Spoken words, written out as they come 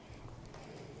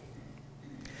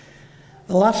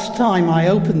The last time I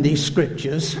opened these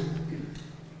scriptures,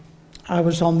 I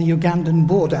was on the Ugandan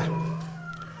border.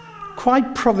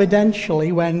 Quite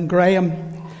providentially, when Graham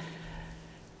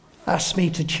asked me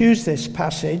to choose this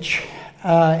passage,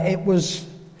 it was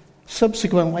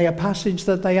subsequently a passage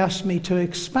that they asked me to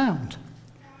expound.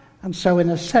 And so in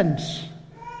a sense,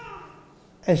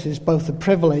 this is both a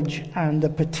privilege and a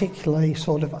particularly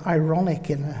sort of ironic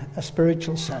in a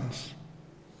spiritual sense.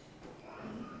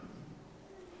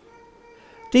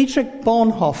 Dietrich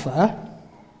Bonhoeffer,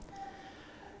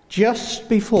 just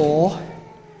before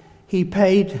he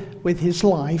paid with his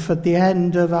life at the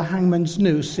end of a hangman's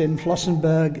noose in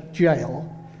Flossenburg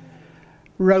jail,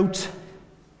 wrote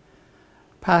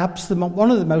perhaps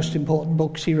one of the most important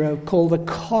books he wrote, called The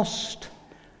Cost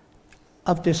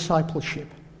of Discipleship.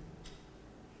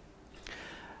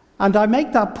 And I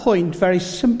make that point very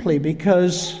simply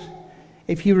because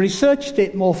if you researched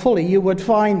it more fully, you would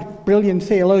find, brilliant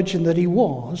theologian that he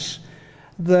was,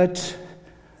 that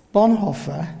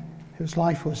Bonhoeffer, whose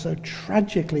life was so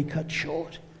tragically cut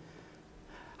short,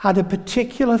 had a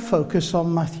particular focus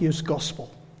on Matthew's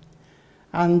Gospel.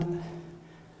 And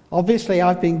obviously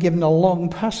I've been given a long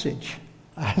passage,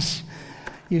 as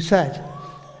you said.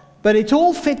 But it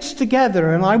all fits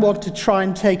together, and I want to try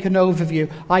and take an overview.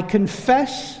 I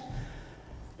confess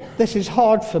this is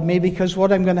hard for me because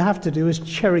what I'm going to have to do is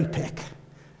cherry pick.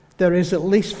 There is at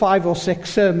least 5 or 6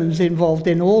 sermons involved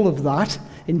in all of that,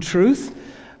 in truth,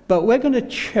 but we're going to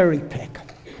cherry pick.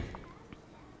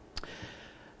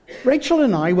 Rachel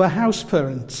and I were house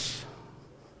parents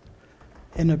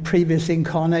in a previous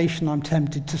incarnation, I'm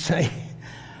tempted to say,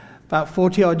 about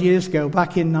 40-odd years ago,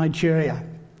 back in Nigeria.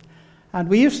 And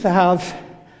we used to have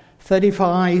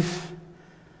 35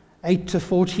 8 to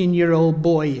 14-year-old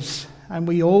boys, and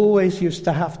we always used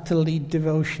to have to lead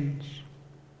devotions.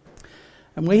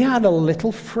 And we had a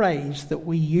little phrase that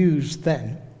we used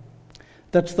then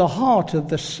that's the heart of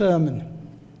the sermon.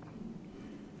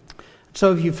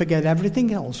 So if you forget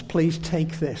everything else, please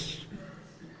take this.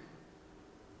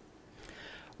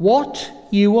 What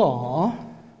you are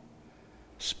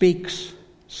speaks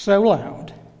so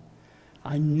loud,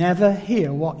 I never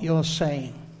hear what you're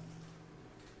saying.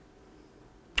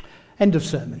 End of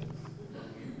sermon.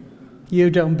 You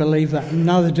don't believe that,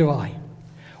 neither do I.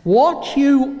 What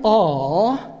you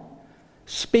are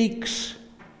speaks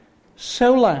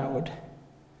so loud,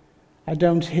 I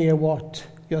don't hear what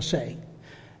you're saying.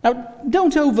 Now,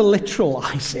 don't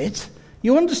over-literalize it.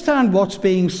 You understand what's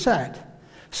being said.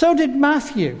 So did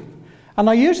Matthew. And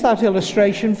I use that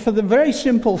illustration for the very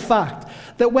simple fact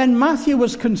that when Matthew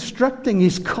was constructing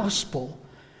his gospel,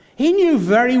 he knew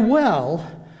very well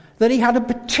that he had a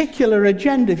particular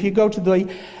agenda. If you go to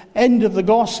the end of the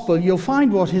gospel, you'll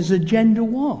find what his agenda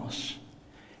was.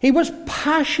 He was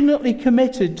passionately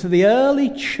committed to the early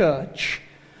church,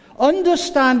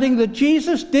 understanding that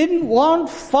Jesus didn't want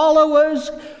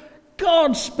followers.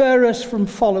 God spare us from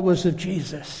followers of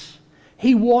Jesus.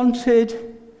 He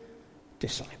wanted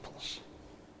disciples.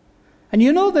 And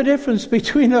you know the difference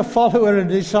between a follower and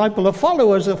a disciple. A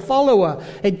follower is a follower.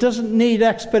 It doesn't need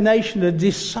explanation. A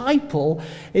disciple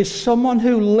is someone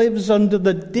who lives under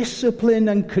the discipline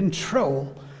and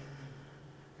control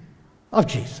of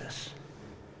Jesus.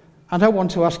 And I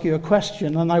want to ask you a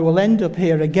question, and I will end up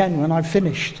here again when I've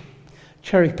finished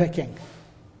cherry picking.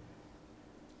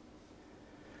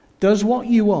 Does what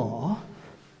you are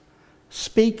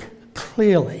speak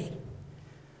clearly,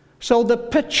 so that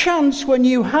perchance when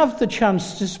you have the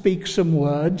chance to speak some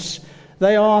words,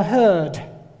 they are heard?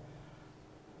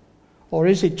 Or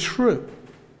is it true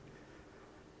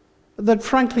that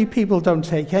frankly people don't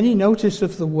take any notice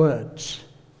of the words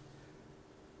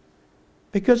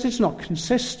because it's not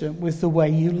consistent with the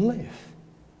way you live?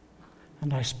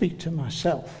 And I speak to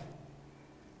myself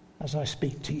as I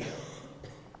speak to you.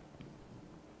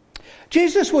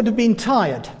 Jesus would have been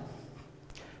tired.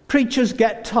 Preachers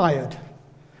get tired,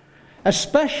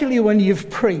 especially when you've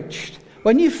preached.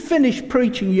 When you finish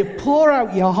preaching, you pour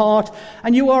out your heart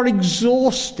and you are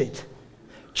exhausted.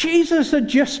 Jesus had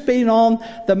just been on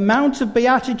the Mount of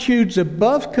Beatitudes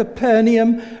above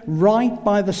Capernaum, right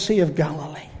by the Sea of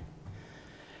Galilee.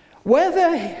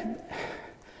 Whether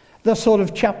the sort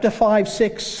of chapter 5,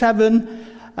 6, 7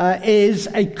 is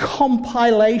a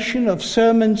compilation of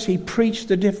sermons he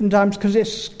preached at different times, because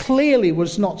this clearly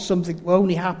was not something that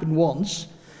only happened once.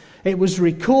 It was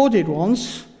recorded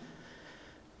once,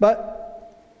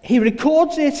 but he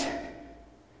records it,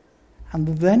 and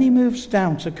then he moves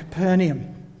down to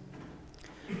Capernaum.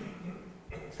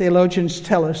 Theologians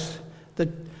tell us that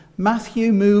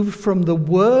Matthew moved from the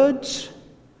words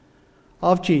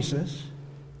of Jesus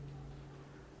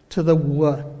to the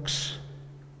works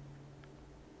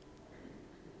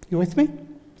You with me?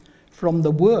 From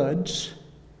the words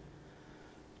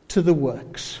to the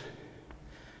works.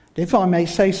 If I may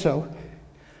say so,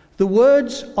 the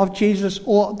words of Jesus,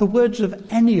 or the words of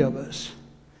any of us,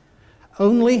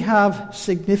 only have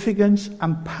significance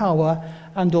and power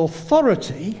and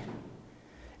authority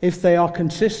if they are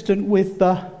consistent with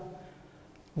the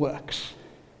works.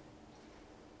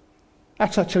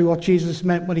 That's actually what Jesus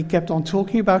meant when he kept on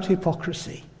talking about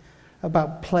hypocrisy,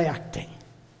 about play acting.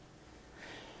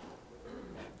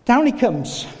 Down he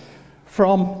comes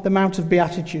from the Mount of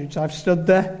Beatitudes. I've stood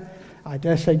there. I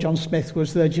dare say John Smith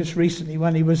was there just recently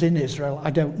when he was in Israel. I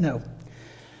don't know.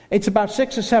 It's about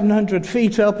 600 or 700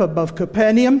 feet up above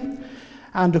Capernaum.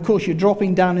 And of course you're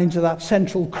dropping down into that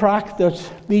central crack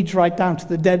that leads right down to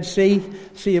the Dead Sea.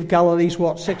 Sea of Galilee's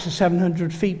 600 or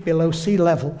 700 feet below sea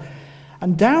level.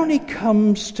 And down he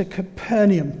comes to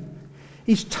Capernaum.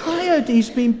 He's tired. He's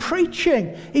been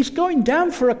preaching. He's going down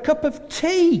for a cup of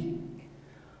tea,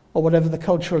 or whatever the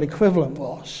cultural equivalent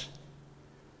was.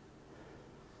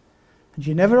 And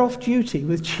you're never off duty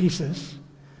with Jesus,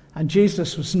 and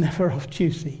Jesus was never off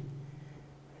duty.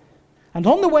 And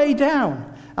on the way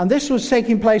down, and this was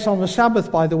taking place on the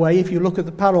Sabbath, by the way, if you look at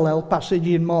the parallel passage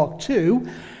in Mark 2,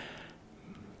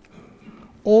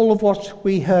 all of what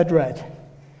we heard read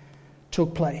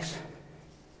took place.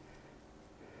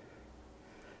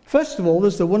 First of all,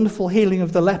 there's the wonderful healing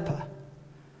of the leper.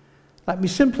 Let me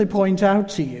simply point out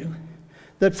to you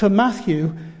that for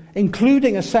Matthew,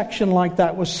 including a section like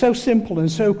that was so simple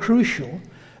and so crucial,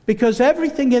 because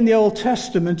everything in the Old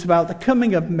Testament about the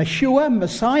coming of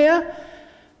Messiah,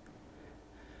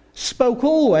 spoke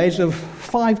always of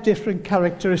 5 different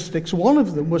characteristics. One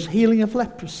of them was healing of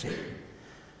leprosy.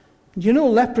 And you know,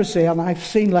 leprosy, and I've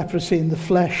seen leprosy in the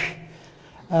flesh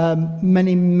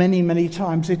many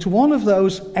times, it's one of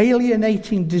those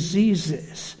alienating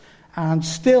diseases, and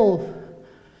still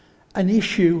an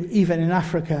issue even in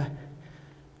Africa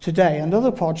today and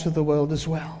other parts of the world as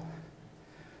well.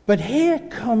 But here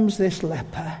comes this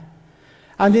leper,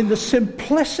 and in the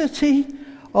simplicity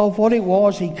of what it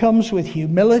was, he comes with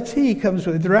humility, he comes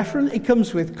with reverence, he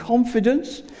comes with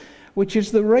confidence, which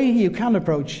is the way you can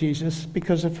approach Jesus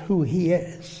because of who he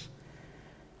is.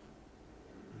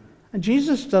 And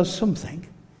Jesus does something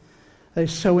that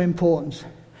is so important.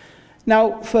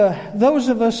 Now, for those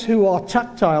of us who are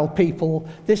tactile people,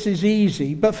 this is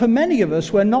easy. But for many of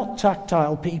us, we're not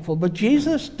tactile people. But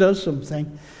Jesus does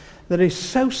something that is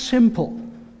so simple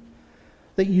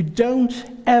that you don't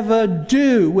ever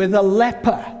do with a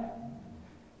leper.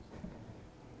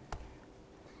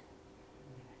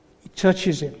 He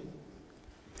touches him.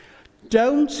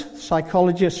 Don't,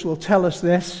 psychologists will tell us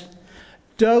this,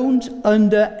 don't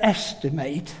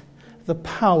underestimate the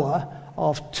power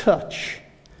of touch.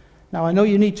 Now, I know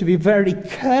you need to be very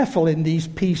careful in these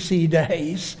PC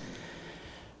days,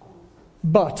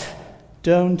 but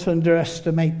don't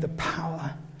underestimate the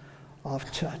power of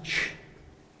touch.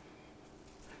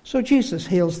 So Jesus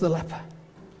heals the leper.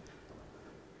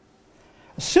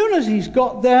 As soon as he's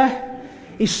got there,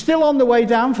 he's still on the way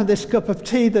down for this cup of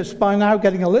tea that's by now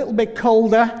getting a little bit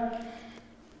colder.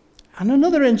 And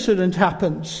another incident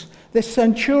happens. This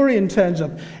centurion turns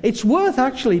up. It's worth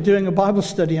actually doing a Bible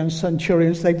study on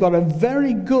centurions. They've got a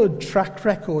very good track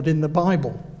record in the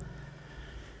Bible.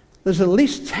 There's at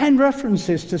least 10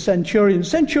 references to centurions.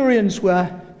 Centurions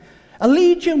were, a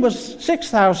legion was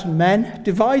 6,000 men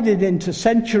divided into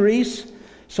centuries.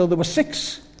 So there were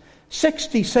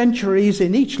 60 centuries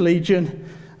in each legion.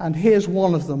 And here's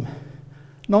one of them.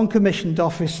 Non-commissioned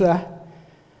officer.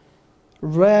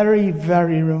 Very,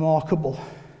 very remarkable.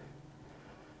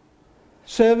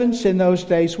 Servants in those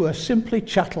days were simply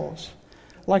chattels,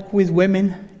 like with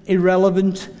women,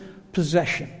 irrelevant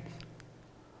possession.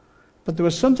 But there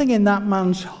was something in that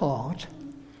man's heart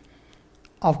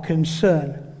of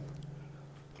concern.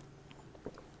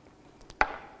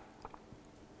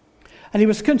 And he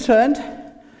was concerned,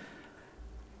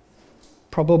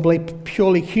 probably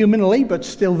purely humanly, but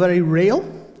still very real,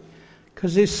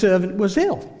 because his servant was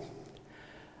ill.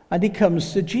 And he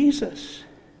comes to Jesus.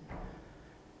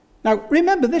 Now,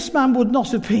 remember, this man would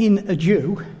not have been a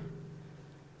Jew.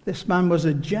 This man was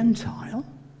a Gentile.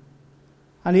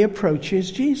 And he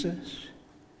approaches Jesus.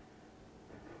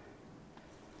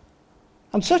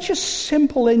 And such a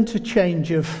simple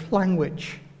interchange of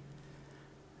language.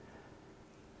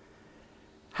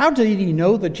 How did he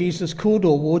know that Jesus could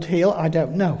or would heal? I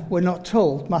don't know. We're not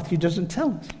told. Matthew doesn't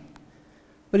tell us.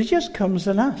 But he just comes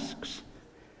and asks.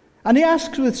 And he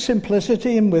asks with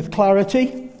simplicity and with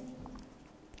clarity.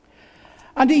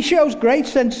 And he shows great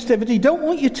sensitivity. Don't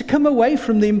want you to come away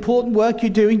from the important work you're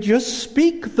doing. Just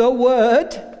speak the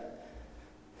word.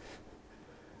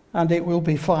 and it will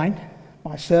be fine.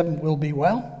 My servant will be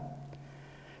well.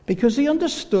 Because he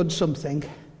understood something,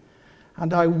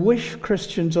 and I wish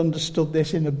Christians understood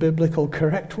this in a biblical,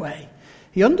 correct way.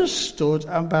 He understood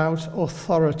about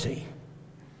authority.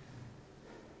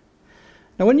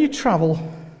 Now, when you travel,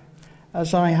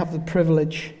 as I have the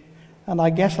privilege, and I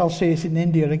guess I'll see it in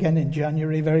India again in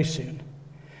January very soon,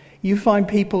 you find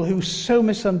people who so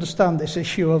misunderstand this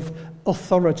issue of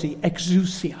authority,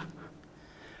 exousia.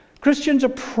 Christians are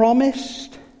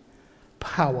promised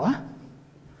power,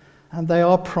 and they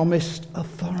are promised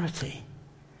authority.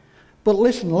 But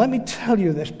listen, let me tell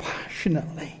you this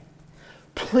passionately.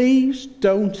 Please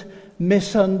don't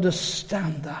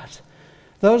misunderstand that.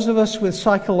 Those of us with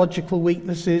psychological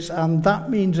weaknesses, and that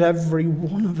means every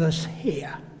one of us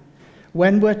here,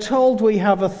 when we're told we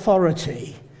have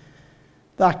authority,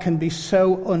 that can be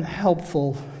so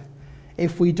unhelpful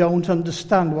if we don't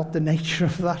understand what the nature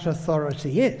of that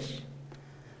authority is.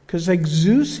 Because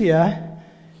exousia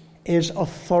is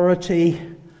authority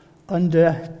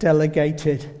under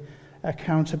delegated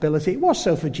accountability. It was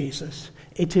so for Jesus.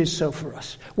 It is so for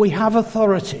us. We have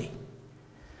authority.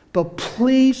 But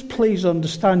please, please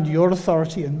understand your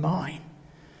authority and mine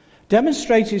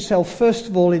demonstrates itself first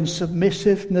of all in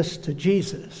submissiveness to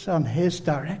Jesus and his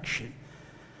direction.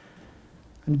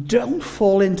 And don't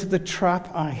fall into the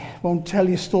trap. I won't tell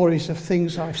you stories of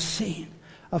things I've seen,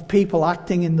 of people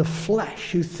acting in the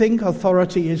flesh who think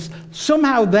authority is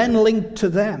somehow then linked to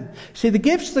them. See, the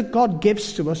gifts that God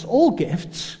gives to us, all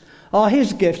gifts, are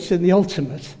his gifts in the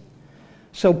ultimate.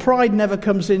 So pride never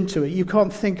comes into it. You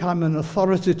can't think I'm an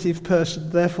authoritative person,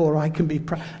 therefore I can be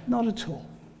proud. Not at all.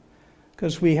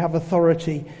 Because we have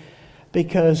authority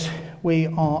because we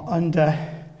are under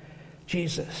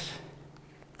Jesus.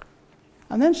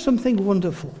 And then something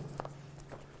wonderful,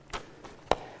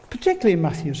 particularly in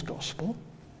Matthew's Gospel.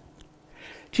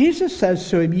 Jesus says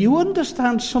to him, you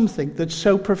understand something that's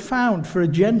so profound for a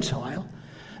Gentile.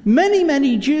 Many,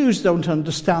 many Jews don't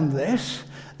understand this.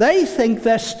 They think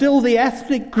they're still the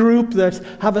ethnic group that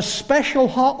have a special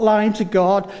hotline to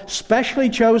God, specially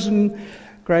chosen.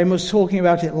 Graham was talking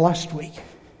about it last week.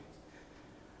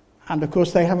 And of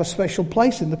course they have a special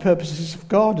place in the purposes of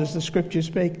God, as the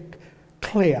scriptures make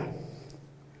clear.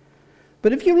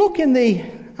 But if you look in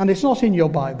and it's not in your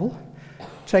Bible,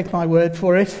 take my word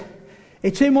for it,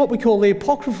 it's in what we call the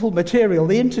apocryphal material,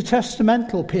 the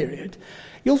intertestamental period.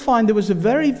 You'll find there was a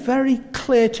very, very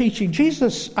clear teaching.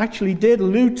 Jesus actually did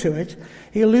allude to it.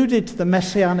 He alluded to the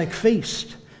Messianic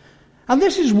feast. And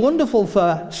this is wonderful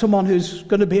for someone who's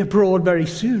going to be abroad very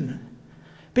soon.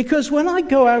 Because when I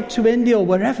go out to India or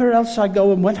wherever else I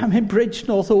go, and when I'm in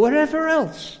Bridgnorth or wherever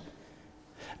else,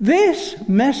 this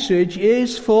message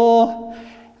is for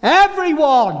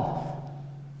everyone.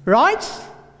 Right?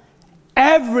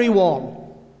 Everyone.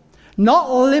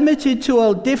 Not limited to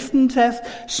a different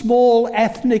small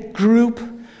ethnic group.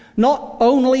 Not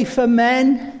only for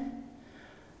men.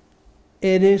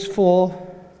 It is for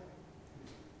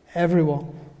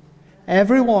everyone.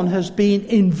 Everyone has been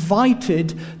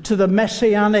invited to the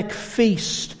Messianic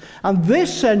feast. And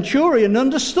this centurion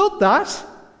understood that.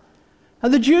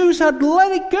 And the Jews had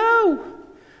let it go.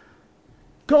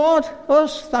 God,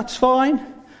 us, that's fine.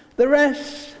 The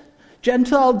rest,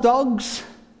 Gentile dogs.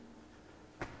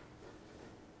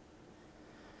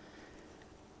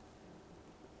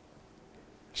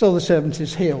 So the servant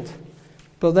is healed.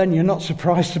 But then you're not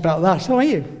surprised about that, are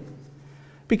you?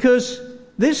 Because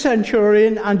this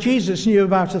centurion and Jesus knew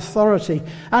about authority.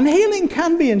 And healing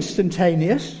can be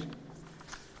instantaneous.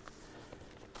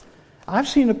 I've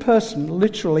seen a person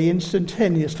literally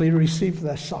instantaneously receive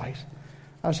their sight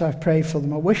as I've prayed for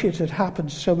them. I wish it had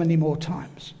happened so many more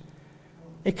times.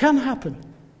 It can happen.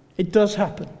 It does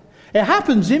happen. It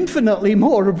happens infinitely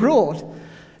more abroad.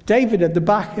 David at the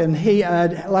back, and he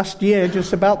had last year,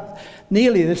 just about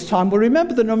nearly this time, will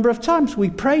remember the number of times we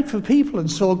prayed for people and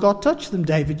saw God touch them.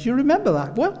 David, do you remember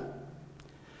that? Well,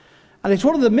 and it's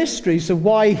one of the mysteries of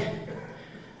why,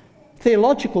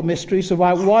 theological mysteries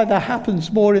about why that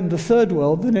happens more in the third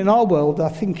world than in our world. I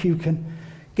think you can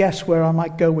guess where I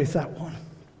might go with that one.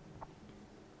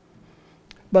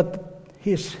 But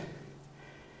his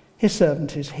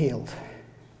servant is healed.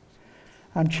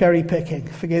 I'm cherry picking,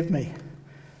 forgive me.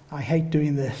 I hate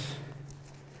doing this.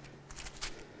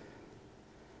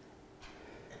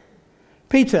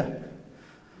 Peter.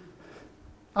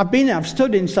 I've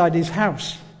stood inside his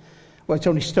house. Well, it's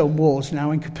only stone walls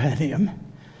now in Capernaum.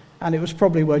 And it was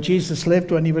probably where Jesus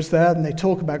lived when he was there. And they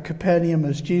talk about Capernaum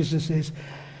as Jesus'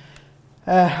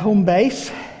 home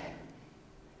base.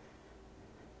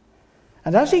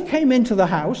 And as he came into the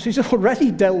house, he's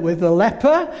already dealt with the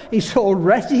leper. He's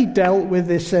already dealt with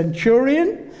the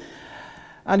centurion.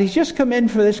 And he's just come in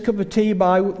for this cup of tea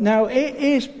now. It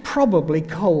is probably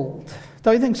cold.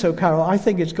 Don't you think so, Carol? I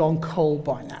think it's gone cold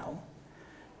by now.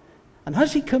 And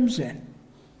as he comes in,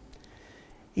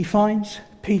 he finds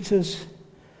Peter's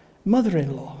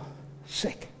mother-in-law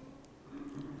sick.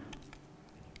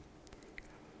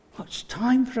 It's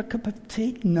time for a cup of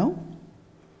tea? No.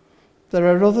 There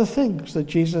are other things that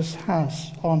Jesus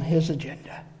has on his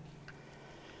agenda.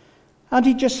 And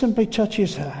he just simply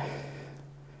touches her.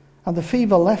 And the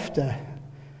fever left her.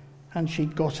 And she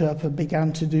got up and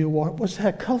began to do what was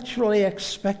her culturally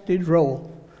expected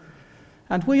role.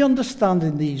 And we understand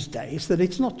in these days that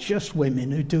it's not just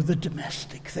women who do the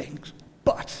domestic things.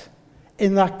 But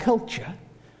in that culture,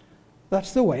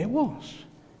 that's the way it was.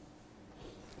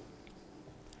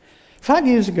 6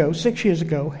 years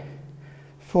ago,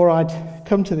 before I'd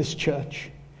come to this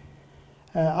church,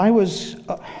 I was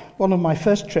one of my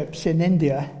first trips in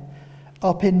India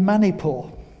up in Manipur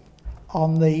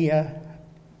on the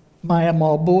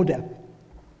Myanmar border.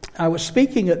 I was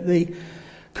speaking at the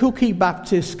Kuki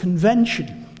Baptist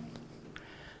Convention.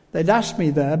 They'd asked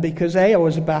me there because A, I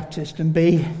was a Baptist, and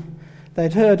B,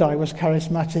 they'd heard I was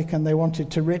charismatic and they wanted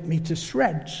to rip me to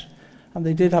shreds. And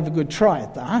they did have a good try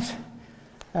at that.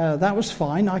 That was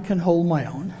fine, I can hold my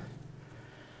own.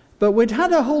 But we'd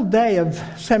had a whole day of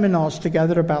seminars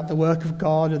together about the work of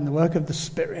God and the work of the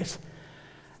Spirit.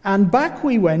 And back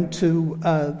we went to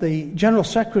the General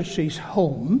Secretary's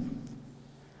home.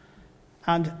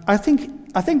 And I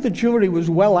think the jury was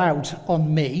well out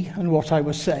on me and what I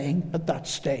was saying at that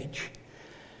stage.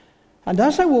 And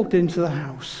as I walked into the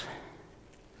house,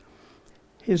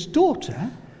 his daughter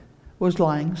was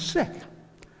lying sick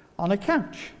on a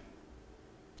couch.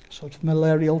 Sort of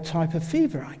malarial type of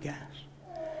fever, I guess.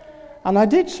 And I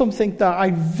did something that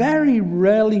I very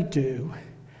rarely do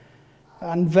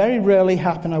and very rarely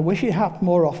happen. I wish it happened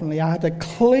more often. I had a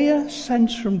clear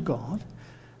sense from God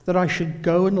that I should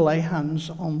go and lay hands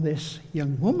on this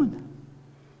young woman.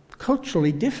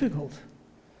 Culturally difficult.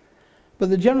 But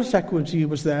the General Secretary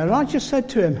was there, and I just said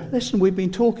to him, listen, we've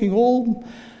been talking all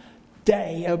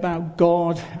day about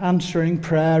God answering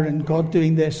prayer and God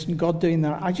doing this and God doing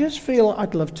that. I just feel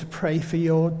I'd love to pray for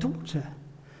your daughter.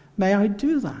 May I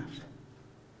do that?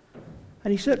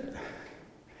 And he said,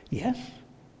 yes.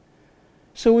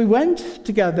 So we went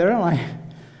together, and I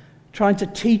tried to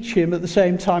teach him at the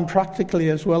same time, practically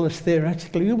as well as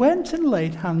theoretically. We went and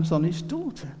laid hands on his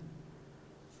daughter.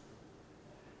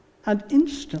 And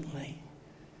instantly,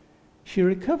 she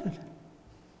recovered.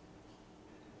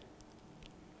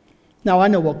 Now, I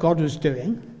know what God was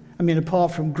doing. I mean,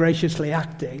 apart from graciously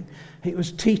acting, he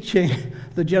was teaching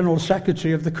the General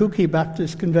Secretary of the Kuki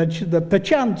Baptist Convention that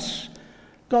perchance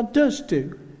God does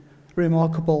do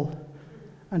remarkable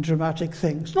and dramatic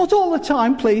things. Not all the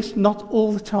time, please, not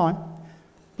all the time,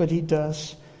 but he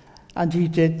does. And he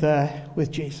did there with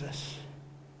Jesus.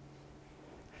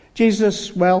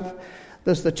 Jesus, well,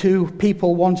 there's the two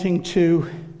people wanting to...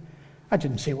 I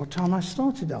didn't see what time I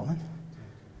started, Alan.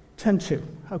 10:02.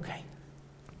 Okay.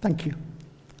 Thank you.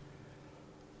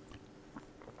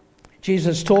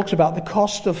 Jesus talks about the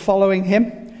cost of following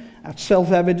him. That's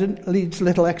self-evident, needs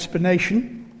little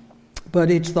explanation. But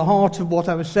it's the heart of what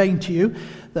I was saying to you,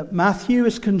 that Matthew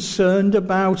is concerned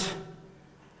about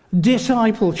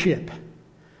discipleship.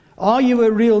 Are you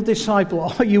a real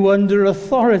disciple? Are you under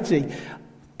authority?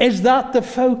 Is that the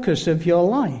focus of your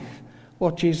life?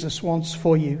 What Jesus wants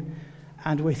for you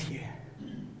and with you?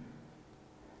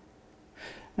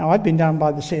 Now, I've been down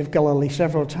by the Sea of Galilee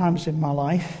several times in my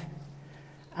life,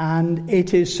 and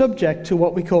it is subject to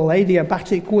what we call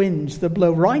adiabatic winds that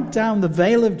blow right down the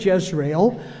Vale of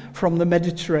Jezreel from the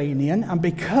Mediterranean. And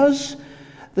because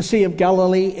the Sea of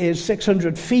Galilee is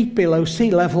 600 feet below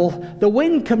sea level, the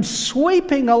wind comes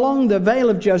sweeping along the Vale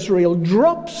of Jezreel,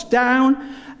 drops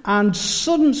down, and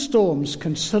sudden storms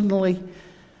can suddenly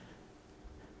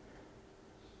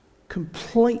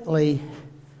completely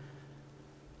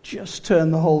just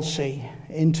turn the whole sea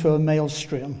into a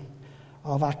maelstrom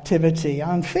of activity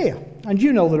and fear. And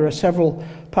you know there are several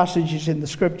passages in the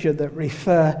scripture that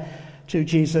refer to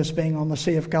Jesus being on the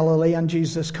Sea of Galilee and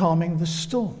Jesus calming the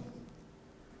storm.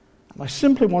 And I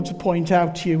simply want to point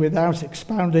out to you, without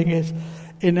expounding it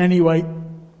in any way,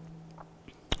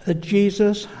 that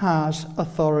Jesus has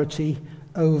authority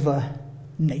over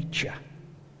nature.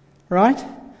 Right?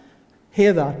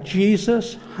 Hear that.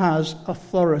 Jesus has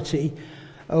authority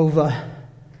over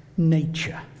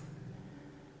nature.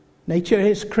 Nature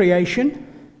is creation,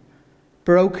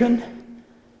 broken,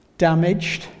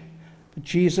 damaged, but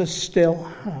Jesus still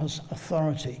has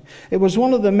authority. It was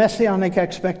one of the messianic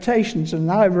expectations, and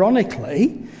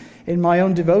ironically, in my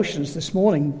own devotions this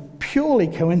morning, purely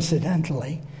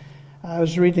coincidentally, I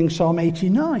was reading Psalm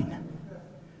 89,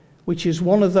 which is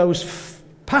one of those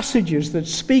passages that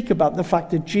speak about the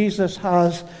fact that Jesus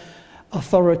has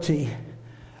authority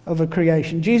over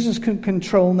creation. Jesus can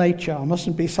control nature. I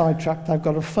mustn't be sidetracked. I've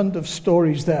got a fund of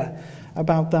stories there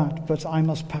about that, but I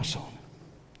must pass on.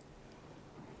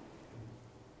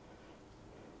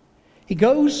 He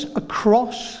goes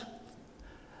across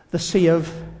the Sea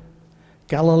of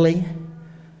Galilee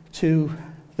to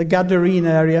the Gadarene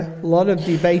area. A lot of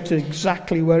debate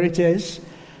exactly where it is.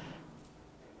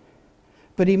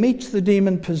 But he meets the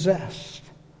demon-possessed.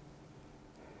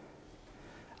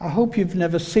 I hope you've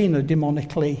never seen a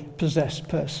demonically possessed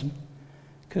person,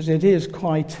 because it is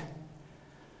quite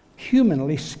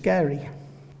humanly scary.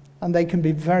 And they can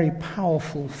be very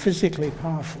powerful, physically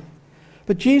powerful.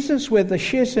 But Jesus, with the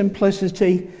sheer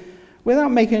simplicity,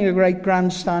 without making a great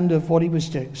grandstand of what he was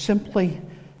doing, simply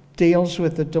deals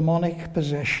with the demonic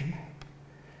possession.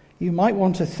 You might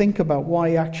want to think about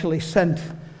why he actually sent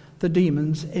the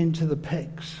demons into the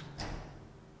pigs.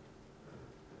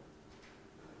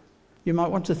 You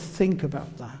might want to think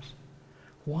about that.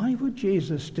 Why would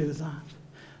Jesus do that?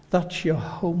 That's your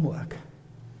homework.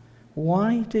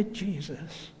 Why did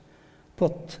Jesus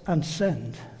put and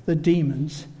send the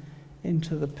demons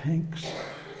into the pigs?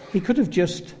 He could have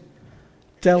just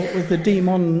dealt with the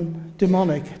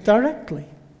demonic directly.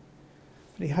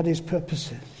 But he had his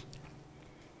purposes.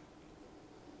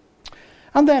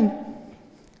 And then,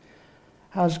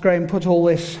 as Graham put all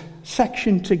this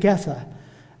section together,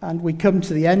 and we come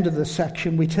to the end of the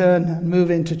section, we turn and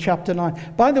move into chapter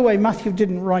 9. By the way, Matthew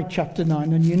didn't write chapter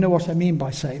 9, and you know what I mean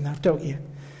by saying that, don't you?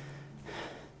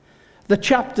 The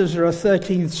chapters are a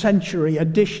 13th century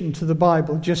addition to the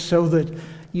Bible, just so that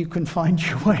you can find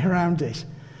your way around it.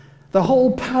 The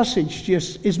whole passage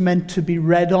just is meant to be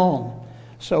read on.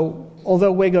 So,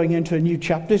 although we're going into a new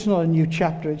chapter, it's not a new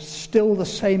chapter, it's still the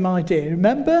same idea.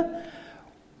 Remember,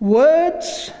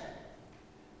 words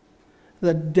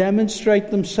that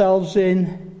demonstrate themselves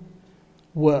in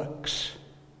works.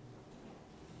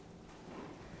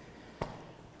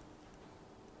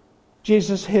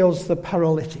 Jesus heals the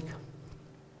paralytic.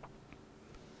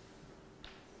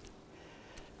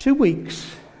 2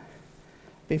 weeks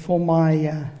before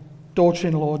my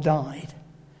daughter-in-law died,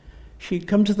 she'd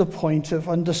come to the point of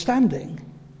understanding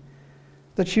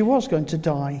that she was going to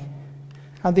die.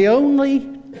 And the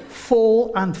only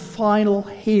full and final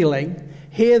healing,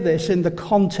 hear this in the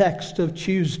context of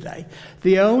Tuesday,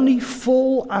 the only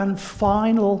full and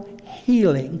final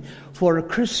healing for a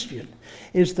Christian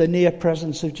is the near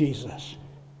presence of Jesus.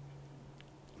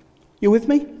 You with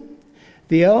me?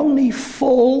 The only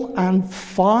full and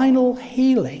final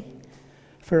healing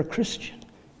for a Christian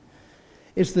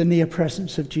is the near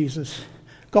presence of Jesus.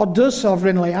 God does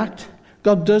sovereignly act.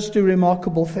 God does do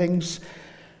remarkable things.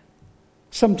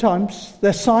 Sometimes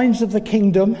they're signs of the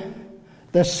kingdom.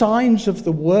 They're signs of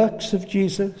the works of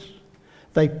Jesus.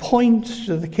 They point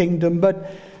to the kingdom,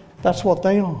 but that's what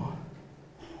they are.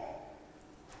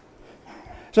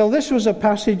 So this was a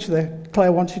passage that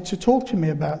Claire wanted to talk to me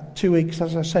about 2 weeks,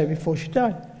 as I say, before she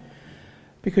died.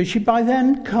 Because she'd by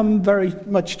then come very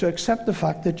much to accept the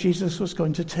fact that Jesus was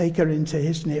going to take her into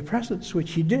his near presence,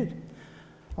 which he did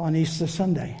on Easter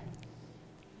Sunday.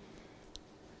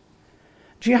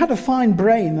 She had a fine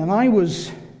brain, and I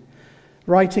was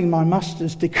writing my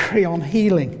master's degree on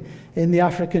healing in the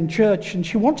African church, and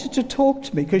she wanted to talk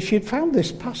to me because she had found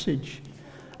this passage,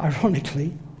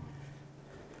 ironically.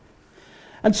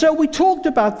 And so we talked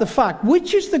about the fact,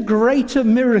 which is the greater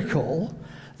miracle,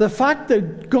 the fact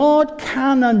that God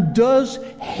can and does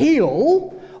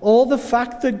heal, or the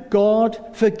fact that God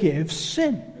forgives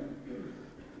sin.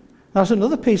 That's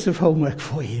another piece of homework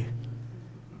for you.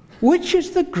 Which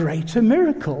is the greater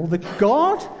miracle, that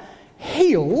God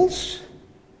heals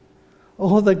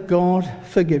or that God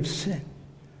forgives sin?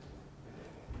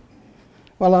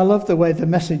 Well, I love the way the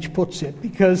Message puts it,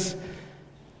 because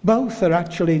both are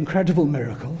actually incredible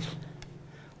miracles.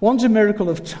 One's a miracle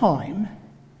of time,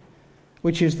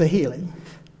 which is the healing,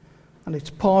 and it's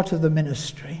part of the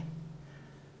ministry.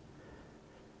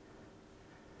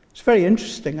 It's very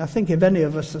interesting. I think if any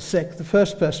of us are sick, the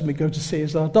first person we go to see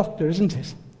is our doctor, isn't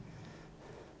it?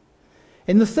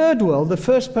 In the third world, the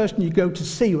first person you go to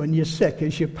see when you're sick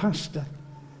is your pastor,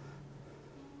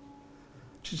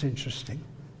 which is interesting.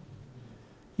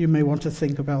 You may want to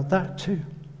think about that too.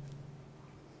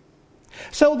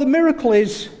 So the miracle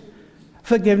is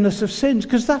forgiveness of sins,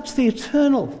 because that's the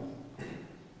eternal.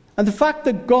 And the fact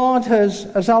that God has,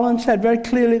 as Alan said very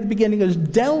clearly at the beginning, has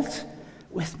dealt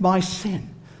with my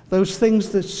sin, those things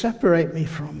that separate me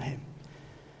from him,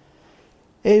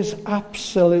 is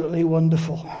absolutely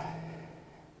wonderful.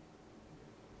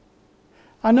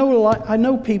 I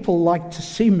know people like to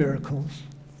see miracles.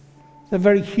 They're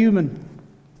very human.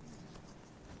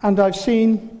 And I've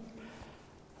seen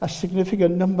a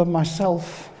significant number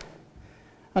myself.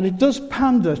 And it does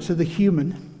pander to the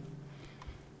human.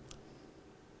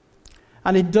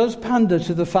 And it does pander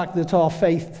to the fact that our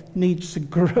faith needs to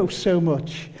grow so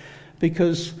much.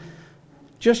 Because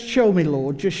just show me,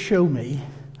 Lord, just show me,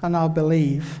 and I'll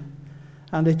believe.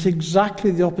 And it's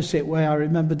exactly the opposite way. I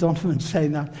remember Donovan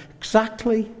saying that.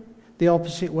 Exactly the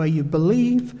opposite way. You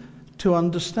believe to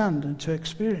understand and to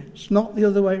experience, not the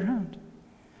other way around.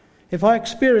 If I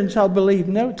experience, I'll believe.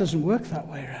 No, it doesn't work that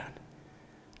way around.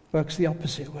 It works the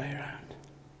opposite way around.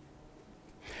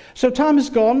 So time has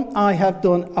gone. I have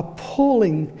done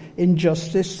appalling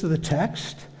injustice to the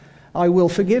text. I will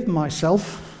forgive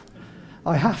myself.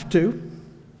 I have to.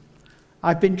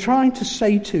 I've been trying to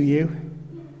say to you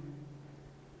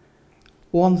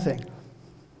one thing.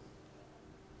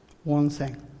 One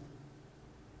thing.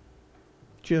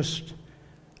 Just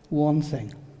one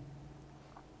thing.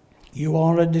 You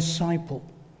are a disciple.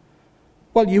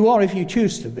 Well, you are if you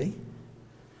choose to be.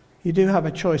 You do have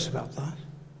a choice about that.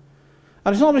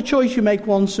 And it's not a choice you make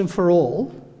once and for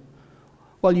all.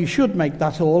 Well, you should make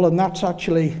that all, and that's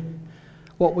actually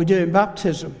what we do in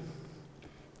baptism.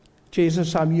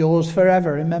 Jesus, I'm yours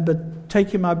forever. I remember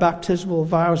taking my baptismal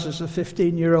vows as a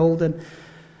 15-year-old, and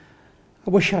I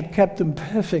wish I'd kept them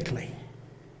perfectly.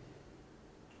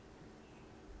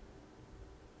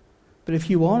 But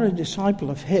if you are a disciple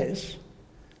of His,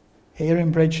 here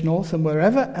in Bridgnorth and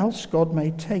wherever else God may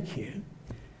take you,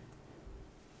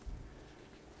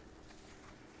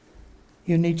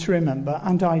 you need to remember,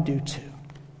 and I do too,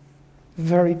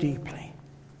 very deeply,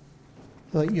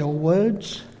 that your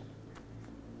words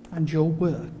and your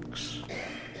works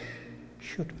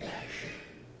should mesh.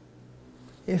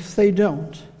 If they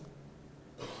don't,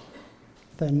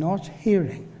 they're not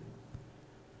hearing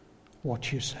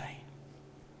what you say.